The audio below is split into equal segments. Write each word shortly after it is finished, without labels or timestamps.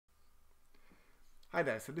Hi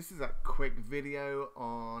there, so this is a quick video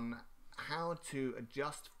on how to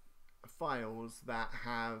adjust files that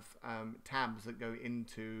have tabs that go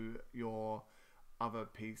into your other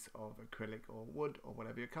piece of acrylic or wood or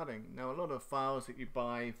whatever you're cutting. Now a lot of files that you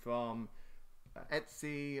buy from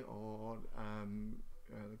Etsy or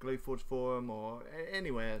the Glowforge forum or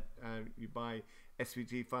anywhere you buy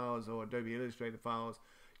SVG files or Adobe Illustrator files,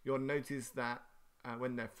 you'll notice that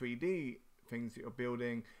when they're 3D things that you're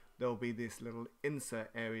building, there'll be this little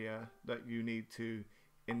insert area that you need to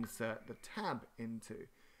insert the tab into.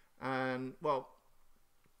 And well,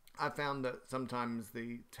 I found that sometimes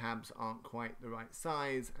the tabs aren't quite the right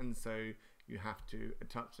size, and so you have to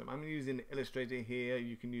attach them. I'm using Illustrator here.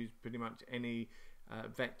 You can use pretty much any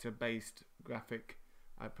vector-based graphic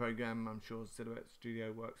program. I'm sure Silhouette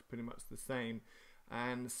Studio works pretty much the same.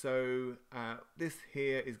 And so this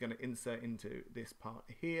here is going to insert into this part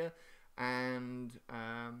here, and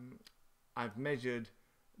I've measured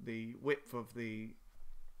the width of the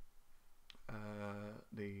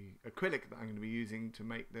acrylic that I'm going to be using to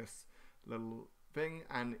make this little thing,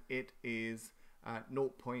 and it is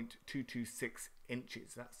 0.226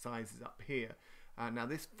 inches. That size is up here. Now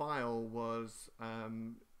this file was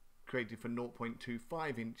created for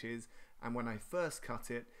 0.25 inches, and when I first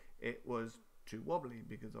cut it, it was too wobbly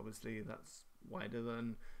because obviously that's wider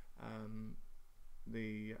than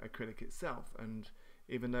the acrylic itself, and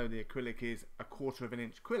even though the acrylic is 1/4 of an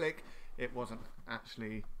inch acrylic, it wasn't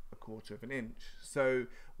actually 1/4 of an inch. So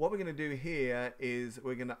what we're going to do here is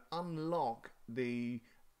we're going to unlock the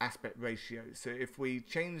aspect ratio. So if we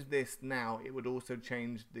change this now, it would also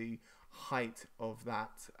change the height of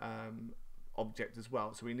that object as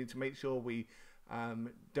well. So we need to make sure we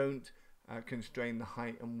don't constrain the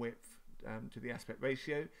height and width to the aspect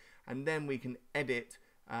ratio, and then we can edit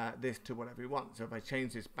this to whatever we want. So if I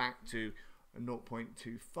change this back to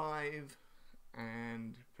 0.25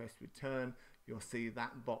 and press return, you'll see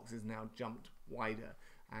that box is now jumped wider.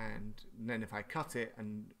 And then if I cut it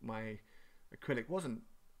and my acrylic wasn't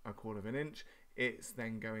 1/4 of an inch, it's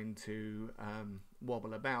then going to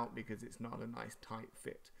wobble about because it's not a nice tight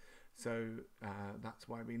fit. So that's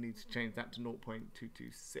why we need to change that to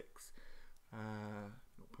 0.226.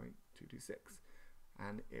 0.226,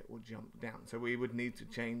 and it will jump down. So we would need to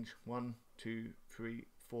change 1, 2, 3,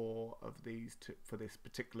 4 of these for this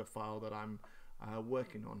particular file that I'm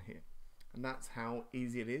working on here. And that's how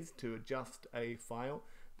easy it is to adjust a file.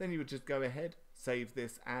 Then you would just go ahead, save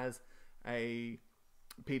this as a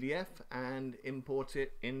PDF and import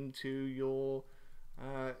it into your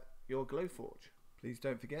Glowforge. Please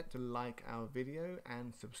don't forget to like our video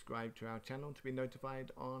and subscribe to our channel to be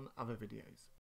notified on other videos.